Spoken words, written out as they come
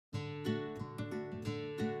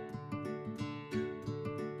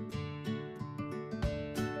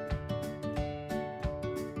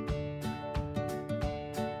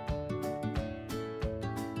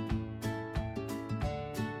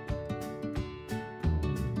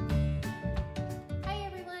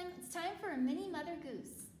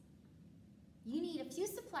few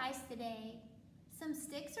supplies today. Some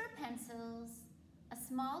sticks or pencils, a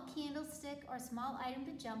small candlestick or small item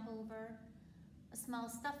to jump over, a small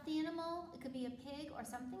stuffed animal, it could be a pig or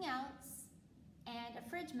something else, and a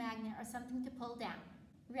fridge magnet or something to pull down.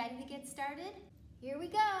 Ready to get started? Here we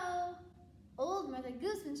go! Old Mother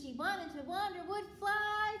Goose, when she wanted to wander, would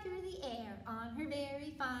fly through the air on her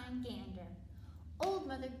very fine gander. Old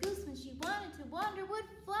Mother Goose, when she wanted to wander, would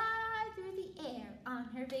fly through the air on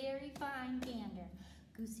her very fine gander.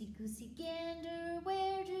 Goosey, goosey gander,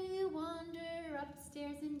 where do you wander?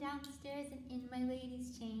 Upstairs and downstairs and in my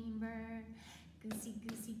lady's chamber. Goosey,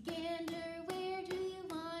 goosey gander, where do you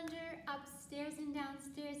wander? Upstairs and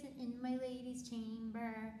downstairs and in my lady's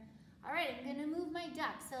chamber. All right, I'm gonna move my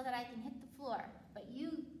duck so that I can hit the floor, but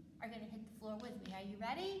you are gonna hit the floor with me. Are you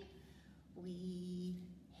ready? We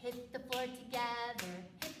hit the floor together,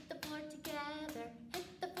 hit the floor together,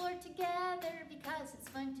 hit the floor together because it's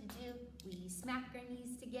fun to do. We smack our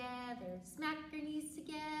knees together, smack our knees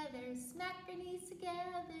together, smack our knees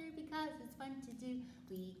together because it's fun to do.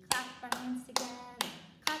 We clap our hands together,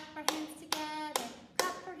 clap our hands together,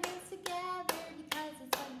 clap our hands together because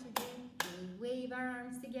it's fun to do. We wave our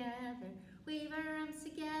arms together, wave our arms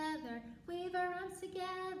together, wave our arms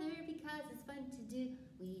together because it's fun to do.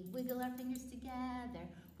 We wiggle our fingers together,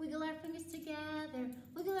 wiggle our fingers together,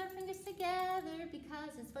 wiggle our fingers together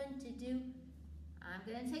because it's fun to do. I'm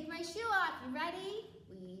gonna take my shoe off. You ready?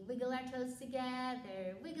 We wiggle our toes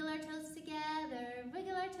together, wiggle our toes together,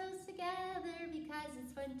 wiggle our toes together because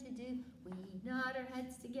it's fun to do. We nod our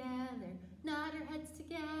heads together, nod our heads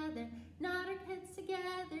together, nod our heads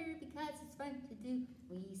together because it's fun to do.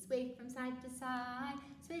 We sway from side to side,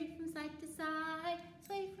 sway from side to side,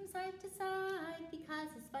 sway from side to side because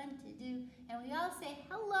it's fun to do. And we all say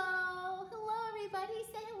hello, hello everybody,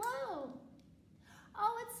 say hello.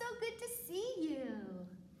 Oh, it's so good to see you.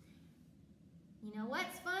 You know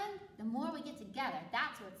what's fun? The more we get together,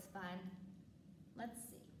 that's what's fun. Let's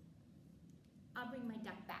see. I'll bring my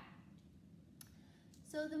duck back.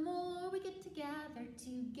 So the more we get together,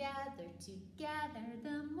 together, together,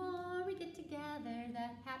 the more we get together, the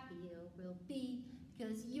happier we'll be.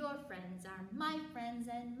 Because your friends are my friends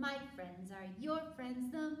and my friends are your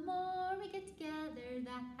friends. The more we get together,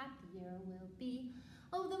 the happier we'll be.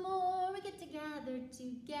 Oh, the more we get together,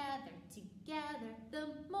 together, together, the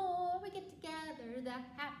more we get together, the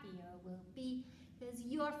happier we'll be. Because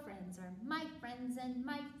your friends are my friends and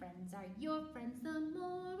my friends are your friends. The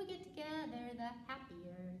more we get together, the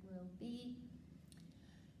happier we'll be.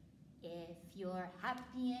 If you're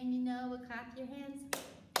happy and you know it, clap your hands.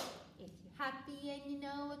 If you're happy and you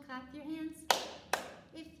know it, clap your hands.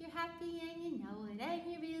 If you're happy and you know it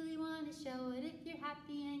and you really want to show it. If you're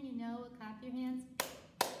happy and you know it, clap your hands.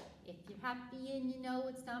 If you're happy and you know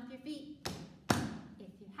it, stomp your feet.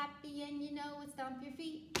 If you're happy and you know it, stomp your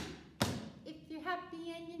feet. If you're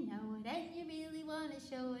happy and you know it and you really want to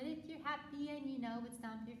show it. If you're happy and you know it,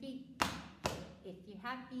 stomp your feet. If you're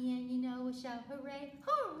happy and you know it, shout hooray,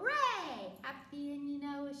 hooray! Happy and you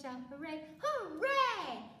know it, shout hooray,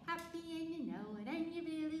 hooray! Happy and you know it and you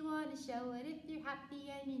really want to show it. If you're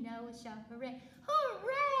happy and you know it, shout hooray,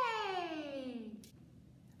 hooray!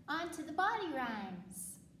 On to the body rhymes.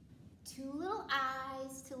 Two little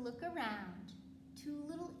eyes to look around, two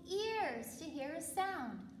little ears to hear a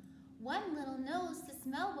sound, one little nose to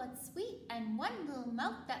smell what's sweet, and one little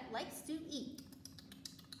mouth that likes to eat.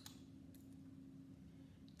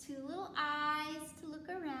 Two little eyes to look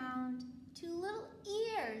around, two little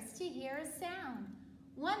ears to hear a sound,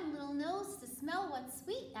 one little nose to smell what's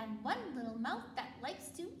sweet, and one little mouth that likes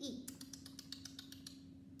to eat.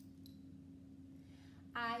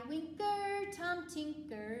 Eye winker, Tom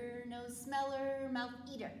Tinker, nose smeller, mouth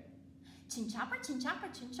eater. Chin chopper, get him!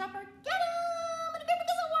 And a great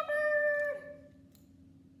big whopper!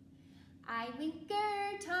 Eye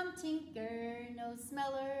winker, Tom Tinker, nose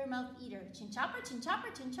smeller, mouth eater. Chin chopper, and a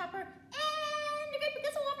great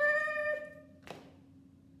big whopper!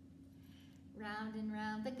 Round and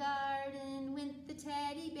round the garden went the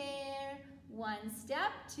teddy bear. One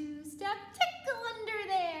step, two step, tickle under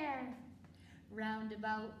there. Round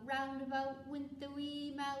about went the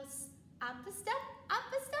wee mouse. Up a step,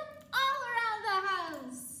 all around the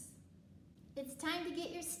house. It's time to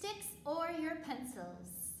get your sticks or your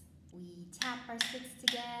pencils. We tap our sticks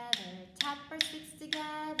together, tap our sticks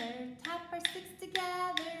together, tap our sticks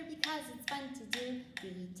together because it's fun to do.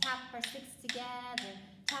 We tap our sticks together,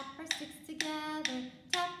 tap our sticks together,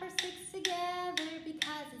 tap our sticks together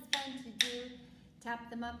because it's fun to do. Tap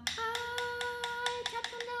them up high, tap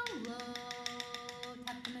them down low.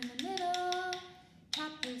 Tap them in the middle,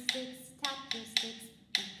 tap your sticks, tap your sticks.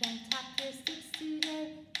 You can tap your sticks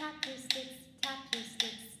today, tap your sticks, tap your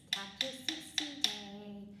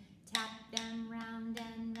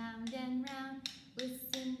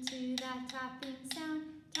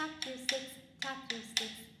tap your sticks, tap your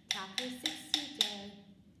sticks, tap your sticks today.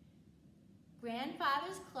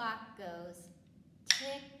 Grandfather's clock goes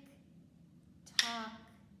tick, tock,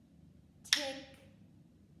 tick,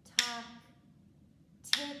 tock,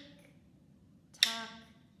 tick, tock.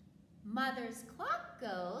 Mother's clock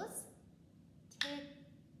goes tick,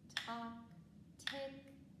 tock, tick,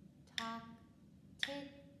 tock, tick,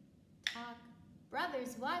 tock.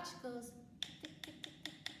 Brother's watch goes tick, tick, tick, tick,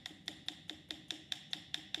 tick, tick, tick,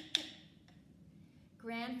 tick, tick.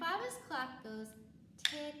 Grandfather's clock goes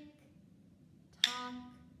tick, tock,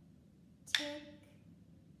 tick,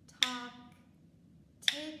 tock,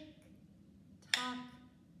 tick, tock.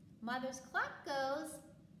 Mother's clock goes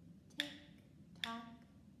tick, tock,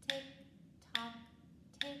 tick, tock,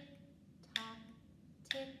 tick, tock,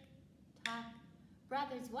 tick, tock.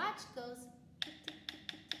 Brother's watch goes tick, tick,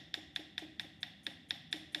 tick,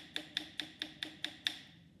 tick, tick, tick, tick, tick, tick.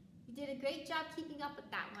 You did a great job keeping up with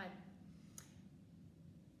that one.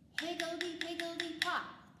 Higgledy piggledy pop,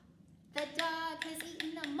 the dog has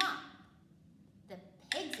eaten a mop. The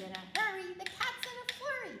pig's in a hurry, the cat's in a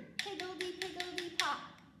flurry. Higgledy piggledy pop,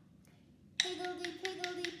 higgledy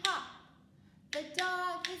piggledy pop. The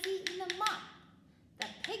dog has eaten a mop. The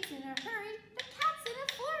pig's in a hurry, the cat's in a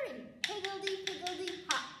flurry. Higgledy piggledy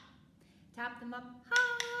pop. Tap them up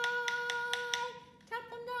high, tap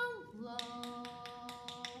them down low.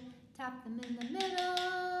 Tap them in the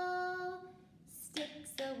middle.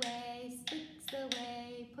 Sticks away,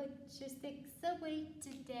 put your sticks away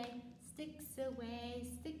today. Sticks away,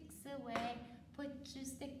 put your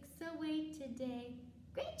sticks away today.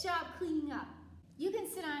 Great job cleaning up. You can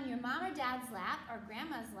sit on your mom or dad's lap, or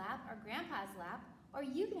grandma's lap, or grandpa's lap, or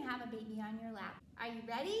you can have a baby on your lap. Are you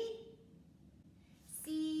ready?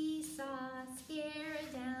 Seesaw, scare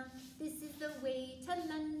down, this is the way to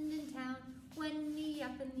London town. One knee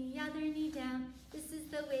up and the other knee down, this is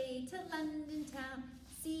the way to London town.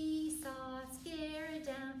 Seesaw, scare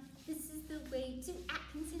down, this is the way to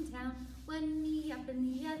Atkinson town. One knee up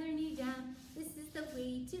and the other knee down, this is the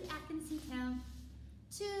way to Atkinson town.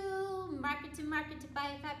 To market to buy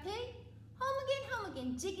a fat pig, home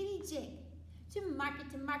again, jiggity jig. To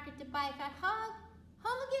market to buy a fat hog,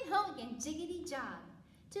 home again, jiggity jog.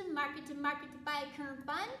 To market to buy a kernel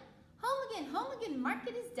bun, home again,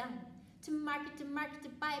 market is done. To market to buy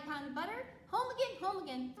a pound of butter, home again, throw 'em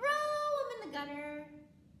in the gutter.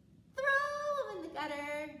 Throw 'em in the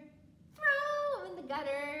gutter, throw 'em in the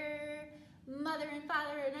gutter. Mother and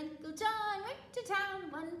father and Uncle John went to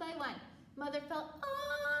town one by one. Mother fell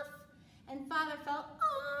off, and father fell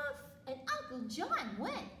off, and Uncle John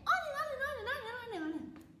went on and on and on and on and on and on.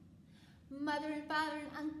 Mother and father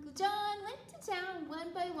and Uncle John went to town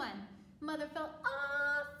one by one. Mother fell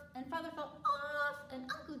off, and father fell off, and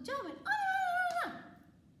Uncle John went on and on and on.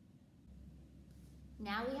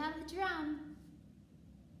 Now we have the drum.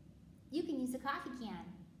 You can use a coffee can.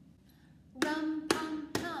 Rum, pum,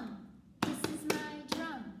 pum, this is my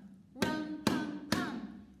drum. Rum, pum,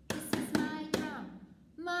 pum, this is my drum.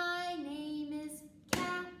 My name is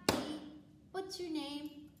Kathy. What's your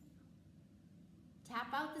name?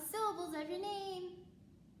 Tap out the syllables of your name.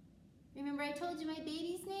 Remember I told you my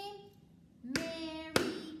baby's name?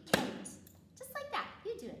 Mary Kate. Just like that,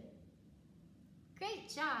 you do it. Great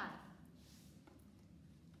job.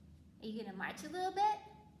 Are you gonna march a little bit?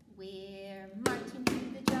 We're marching to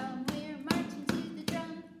the drum, we're marching to the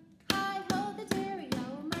drum. Hi-ho the dairy-o,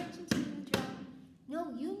 we're marching to the drum. No,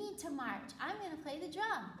 you need to march. I'm gonna play the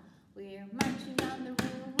drum. We're marching around the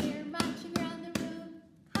room, we're marching around the room.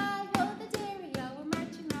 Hi-ho the dairy-o, we're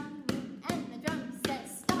marching around the room. And the drum says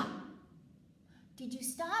stop. Did you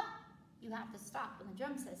stop? You have to stop when the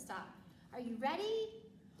drum says stop. Are you ready?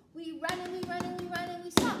 We run and we run and we run and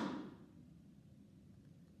we stop.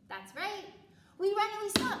 That's right. We run and we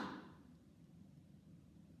stop.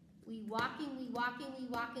 We walk and we walk and we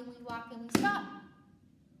walk and we walk and we stop.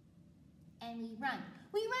 And we run.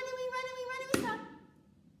 We run and we run and we run and we stop.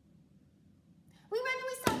 We run and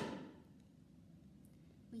we stop.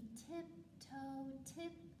 We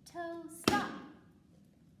tiptoe, stop.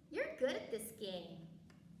 You're good at this game.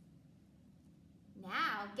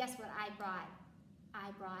 Now, guess what I brought?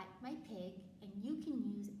 I brought my pig, and you can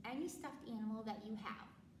use any stuffed animal that you have.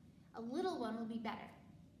 A little one will be better.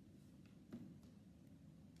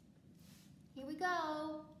 Here we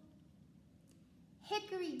go.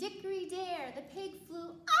 Hickory dickory dare, the pig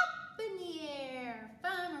flew up in the air.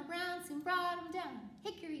 Farmer Brown soon brought him down.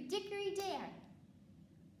 Hickory dickory dare.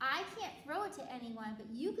 I can't throw it to anyone, but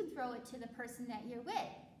you can throw it to the person that you're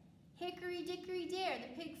with. Hickory dickory dare, the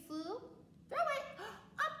pig flew, throw it,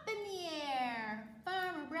 up in the air.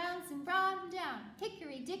 Farmer Brown soon brought him down.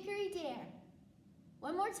 Hickory dickory dare.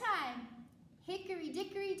 One more time. Hickory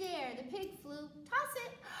dickory dare, the pig flew. Toss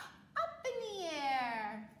it up in the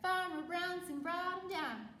air. Farmer Brown soon brought him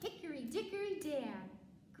down. Hickory dickory dare.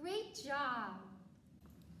 Great job.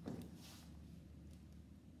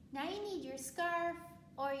 Now you need your scarf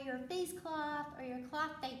or your face cloth or your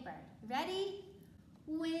cloth diaper. Ready?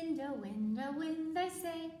 Wind, oh wind, oh wind, I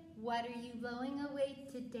say, what are you blowing away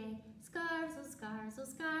today? Scarves, oh scarves, oh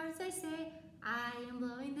scarves, I say, I am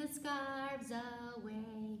blowing the scarves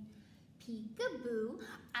away. Peekaboo,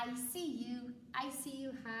 I see you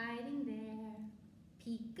hiding there.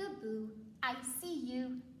 Peekaboo, I see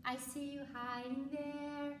you hiding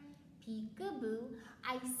there. Peekaboo,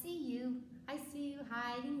 I see you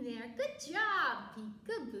hiding there. Good job,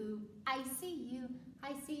 peekaboo, I see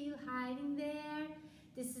you hiding there.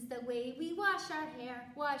 This is the way we wash our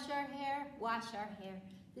hair, wash our hair, wash our hair.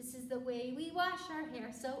 This is the way we wash our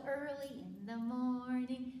hair so early in the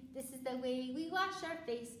morning. This is the way we wash our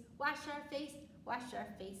face, wash our face, wash our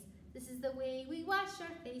face. This is the way we wash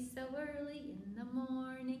our face so early in the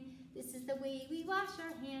morning. This is the way we wash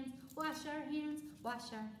our hands, wash our hands,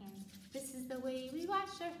 wash our hands. This is the way we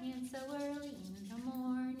wash our hands so early in the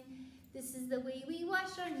morning. This is the way we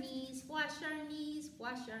wash our knees, wash our knees,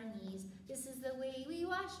 wash our knees. This is the way we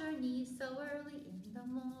wash our knees so early in the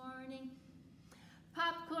morning.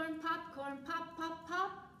 Popcorn, popcorn, pop, pop,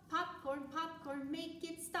 pop. Popcorn, popcorn, make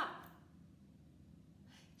it stop.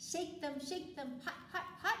 Shake them, hot, hot,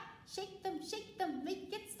 hot. Shake them,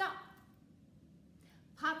 make it stop.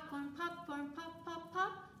 Popcorn, popcorn, pop, pop,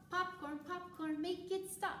 pop. Popcorn, popcorn, make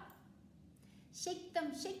it stop. Shake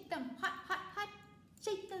them, hot, hot, hot.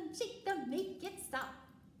 Shake them, make it stop.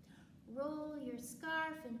 Roll your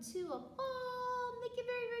scarf into a ball. Make it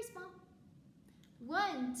very, very small.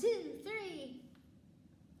 1, 2, 3.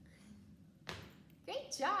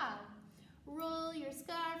 Great job. Roll your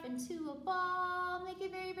scarf into a ball. Make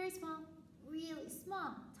it very, very small. Really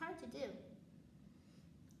small. It's hard to do.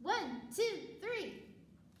 1, 2, 3.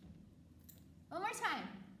 One more time.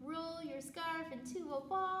 Roll your scarf into a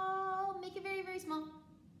ball. Make it very, very small.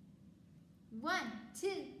 1, 2,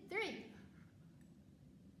 3.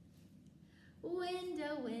 Wind,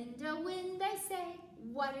 oh wind, oh wind, I say,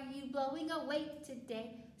 what are you blowing away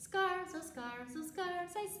today? Scarves, oh scarves, oh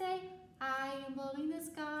scarves, I say, I am blowing the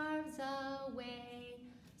scarves away.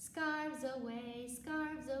 Scarves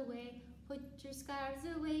away, put your scarves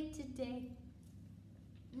away today.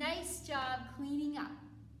 Nice job cleaning up.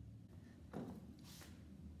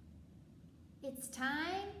 It's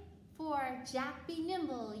time for Jack be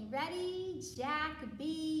nimble. You ready? Jack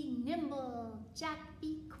be nimble. Jack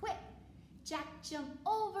be quick. Jack jump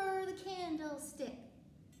over the candlestick.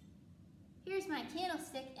 Here's my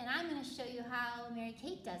candlestick, and I'm going to show you how Mary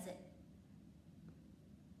Kate does it.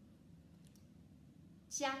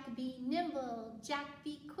 Jack be nimble, Jack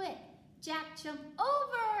be quick. Jack jump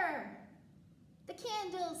over the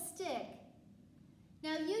candlestick.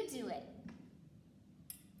 Now you do it.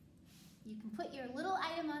 You can put your little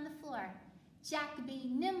item on the floor. Jack be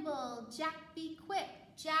nimble, Jack be quick.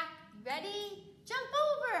 Jack, ready? Jump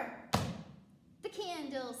over the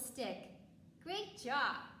candlestick. Great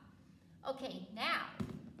job. Okay, now,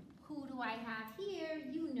 who do I have here?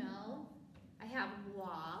 You know, I have a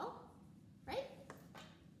wall, right?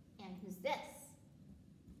 And who's this?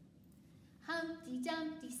 Humpty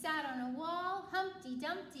Dumpty sat on a wall. Humpty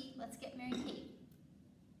Dumpty, let's get Mary Kate.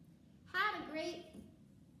 Had a great,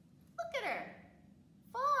 look at her,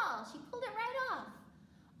 fall. She pulled it right off.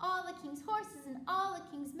 All the king's horses and all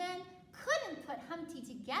the king's men couldn't put Humpty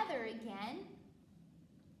together again.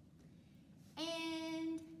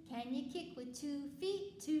 And can you kick with 2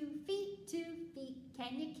 feet, 2 feet, 2 feet?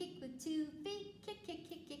 Can you kick with 2 feet? Kick, kick,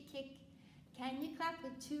 kick, kick, kick. Can you clap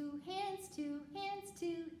with 2 hands, 2 hands, 2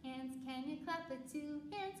 hands? Can you clap with 2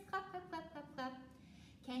 hands? Clap, clap, clap, clap, clap.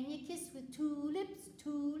 Can you kiss with 2 lips,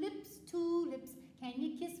 2 lips, 2 lips? Can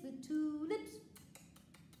you kiss with 2 lips?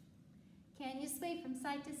 Can you sway from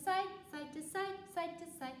side to side, side to side, side to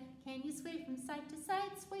side? Can you sway from side to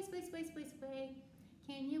side? Sway, sway, sway, sway, sway.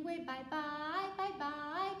 Can you wave bye-bye,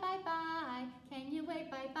 bye-bye, bye-bye? Can you wave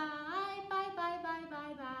bye-bye, bye-bye,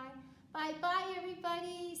 bye-bye, bye? Bye-bye,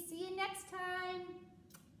 everybody. See you next time.